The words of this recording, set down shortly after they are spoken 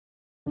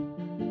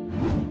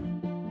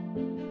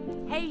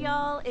Hey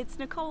y'all, it's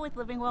Nicole with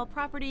Living Well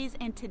Properties,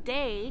 and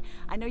today,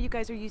 I know you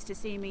guys are used to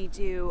seeing me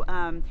do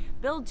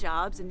build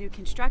jobs and new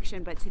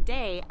construction, but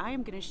today I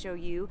am going to show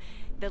you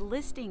the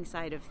listing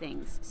side of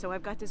things. So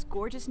I've got this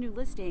gorgeous new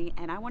listing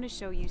and I want to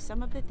show you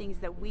some of the things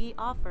that we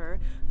offer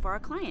for our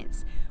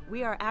clients.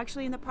 We are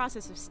actually in the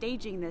process of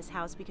staging this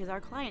house because our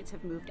clients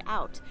have moved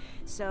out.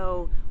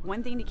 So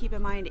one thing to keep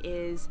in mind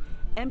is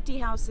empty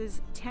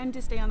houses tend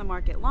to stay on the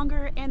market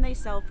longer and they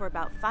sell for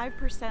about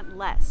 5%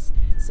 less.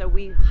 So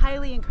we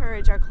highly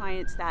encourage our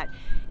clients that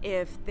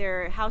if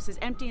their house is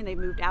empty and they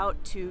moved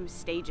out, to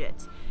stage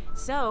it.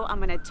 So I'm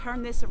going to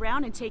turn this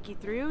around and take you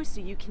through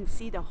so you can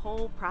see the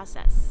whole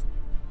process.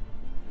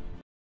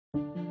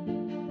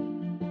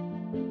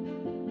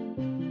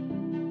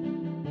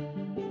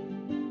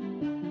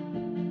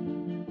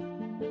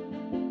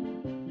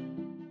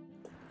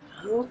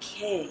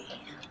 Okay,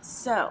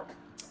 so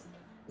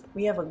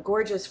we have a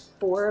gorgeous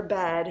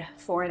 4-bed,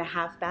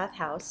 4.5-bath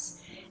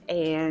house,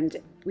 and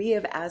we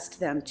have asked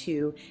them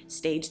to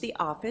stage the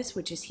office,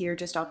 which is here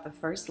just off the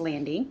first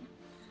landing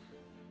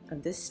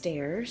of the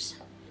stairs.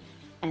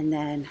 And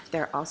then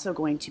they're also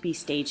going to be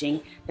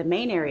staging the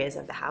main areas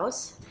of the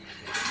house,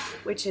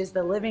 which is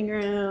the living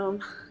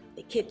room,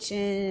 the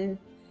kitchen,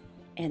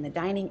 and the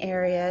dining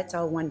area. It's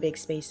all one big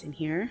space in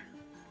here.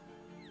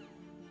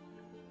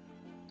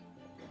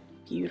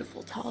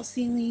 Beautiful tall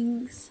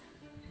ceilings.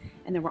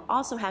 And then we're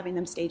also having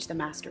them stage the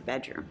master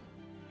bedroom.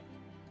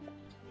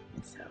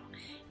 So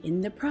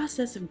in the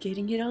process of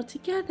getting it all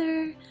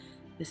together,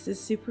 this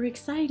is super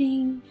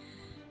exciting.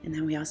 And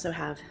then we also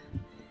have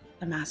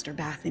a master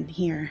bath in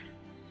here.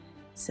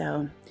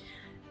 So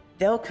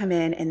they'll come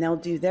in and they'll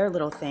do their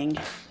little thing,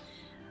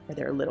 or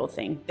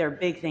their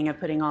big thing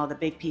of putting all the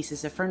big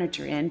pieces of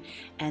furniture in.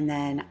 And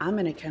then I'm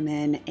gonna come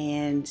in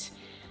and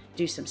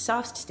do some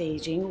soft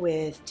staging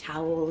with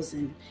towels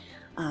and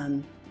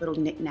little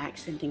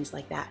knickknacks and things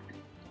like that.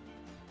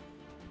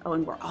 Oh,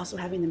 and we're also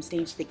having them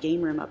stage the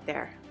game room up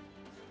there.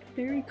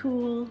 Very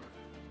cool.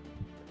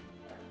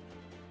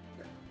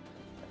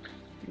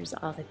 Here's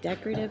all the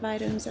decorative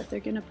items that they're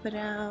gonna put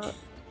out.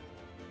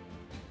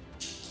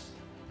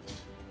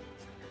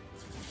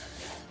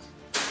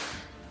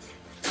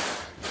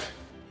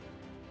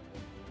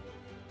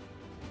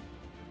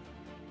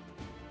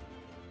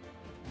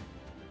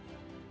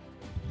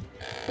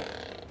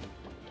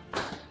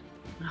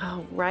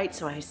 All right,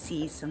 so I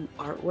see some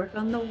artwork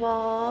on the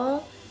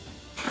wall.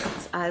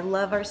 I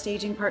love our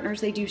staging partners.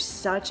 They do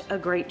such a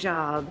great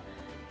job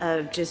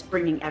of just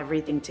bringing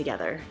everything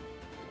together.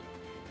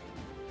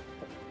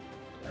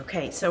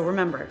 Okay, so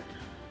remember,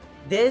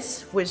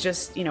 this was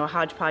just, a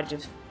hodgepodge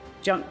of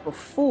junk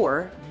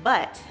before,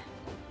 but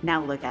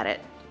now look at it.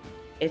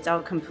 It's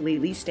all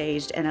completely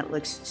staged and it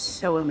looks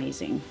so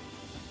amazing.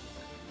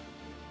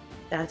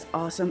 That's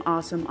awesome,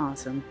 awesome,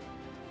 awesome.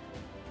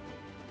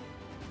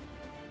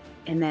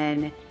 And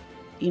then,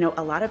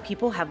 a lot of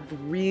people have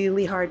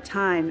really hard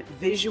time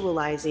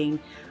visualizing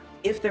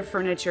if their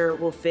furniture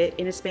will fit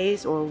in a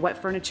space or what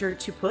furniture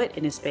to put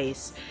in a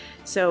space.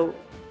 So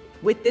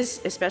with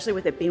this, especially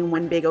with it being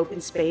one big open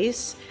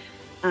space,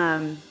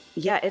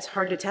 yeah, it's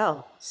hard to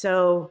tell.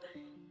 So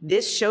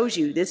this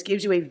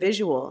gives you a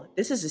visual.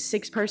 This is a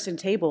 6-person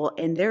table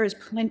and there is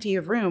plenty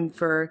of room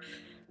for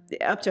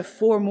up to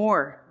 4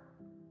 more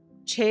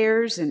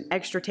chairs and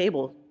extra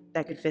table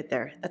that could fit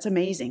there. That's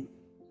amazing.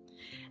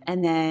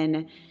 And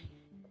then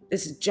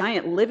this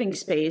giant living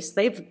space,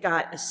 they've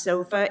got a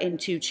sofa and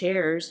 2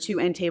 chairs, 2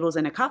 end tables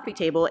and a coffee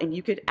table, and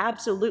you could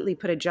absolutely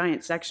put a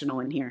giant sectional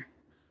in here.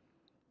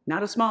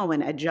 Not a small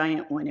one, a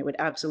giant one. It would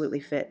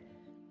absolutely fit.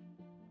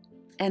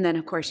 And then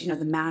of course,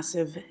 the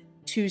massive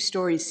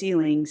 2-story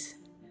ceilings.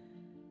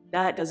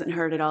 That doesn't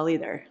hurt at all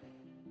either.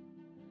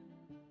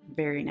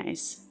 Very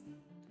nice.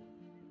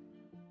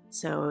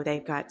 So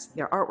they've got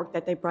their artwork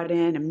that they brought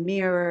in, a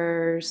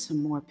mirror,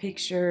 some more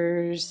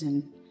pictures,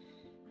 and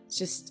it's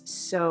just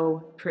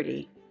so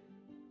pretty.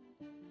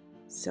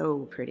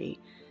 So pretty.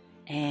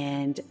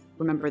 And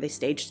remember, they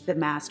staged the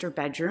master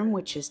bedroom,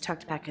 which is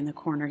tucked back in the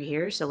corner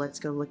here. So let's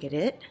go look at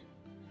it.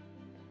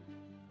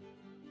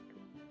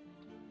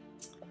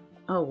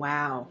 Oh,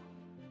 wow.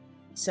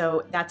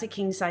 So that's a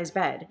king-size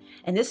bed.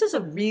 And this is a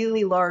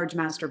really large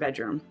master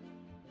bedroom.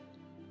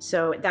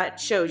 So that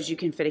shows you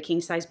can fit a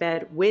king-size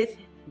bed with,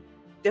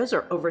 those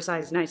are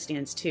oversized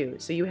nightstands too.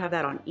 So you have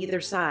that on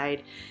either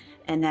side.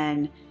 And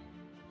then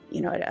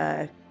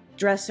a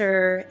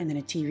dresser, and then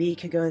a TV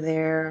could go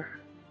there,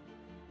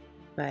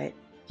 but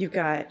you've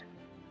got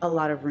a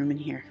lot of room in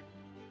here.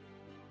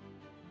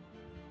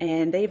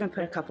 And they even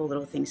put a couple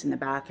little things in the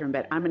bathroom,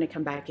 but I'm going to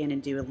come back in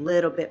and do a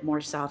little bit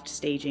more soft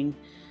staging.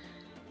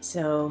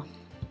 So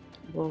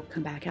we'll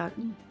come back out.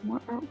 More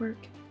artwork.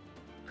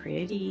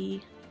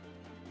 Pretty.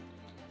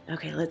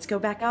 Okay, let's go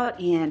back out,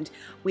 and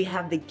we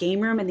have the game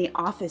room and the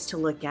office to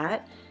look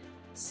at.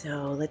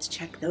 So let's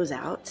check those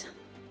out.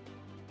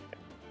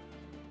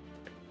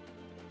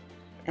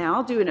 And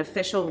I'll do an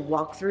official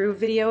walkthrough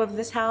video of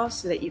this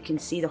house so that you can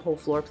see the whole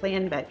floor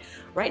plan, but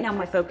right now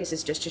my focus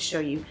is just to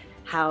show you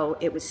how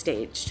it was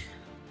staged.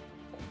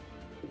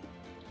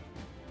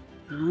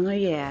 Oh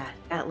yeah,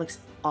 that looks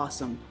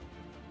awesome.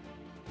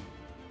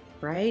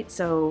 Right?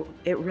 So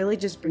it really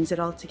just brings it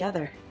all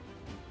together.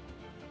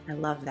 I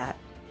love that.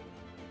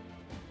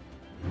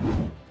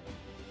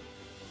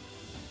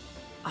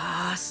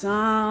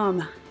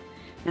 Awesome.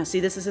 Now see,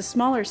 this is a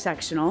smaller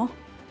sectional,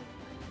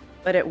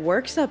 but it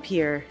works up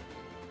here.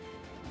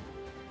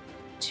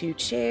 2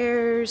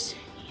 chairs,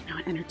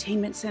 an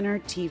entertainment center,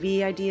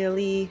 TV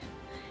ideally.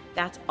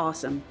 That's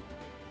awesome.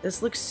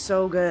 This looks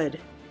so good.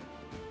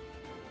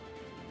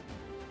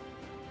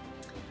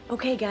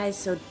 Okay guys,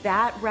 so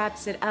that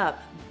wraps it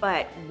up,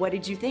 but what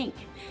did you think?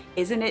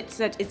 Isn't it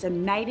it's a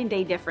night and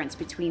day difference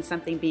between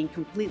something being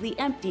completely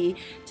empty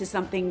to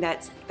something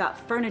that's got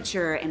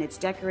furniture and it's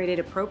decorated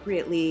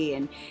appropriately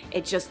and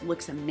it just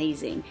looks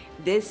amazing.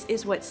 This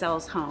is what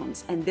sells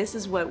homes, and this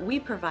is what we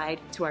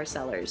provide to our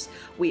sellers.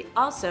 We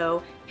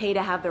also pay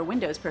to have their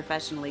windows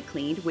professionally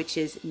cleaned, which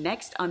is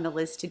next on the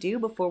list to do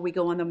before we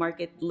go on the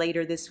market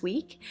later this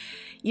week.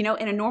 In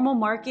a normal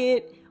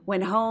market, when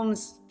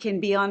homes can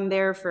be on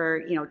there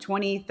for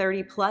 20,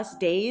 30 plus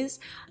days,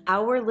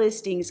 our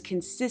listings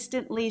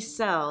consistently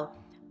sell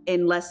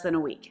in less than a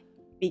week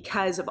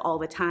because of all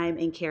the time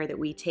and care that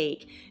we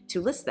take to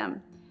list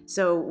them.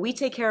 So we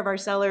take care of our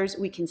sellers.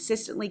 We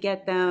consistently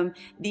get them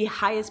the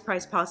highest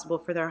price possible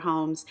for their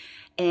homes.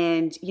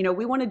 And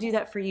we want to do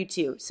that for you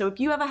too. So if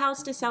you have a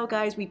house to sell,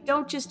 guys, we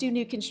don't just do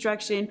new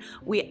construction.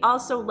 We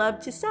also love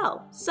to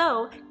sell.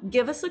 So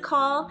give us a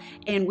call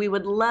and we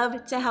would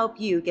love to help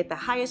you get the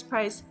highest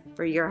price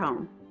for your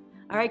home.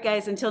 All right,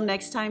 guys, until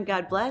next time,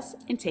 God bless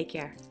and take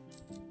care.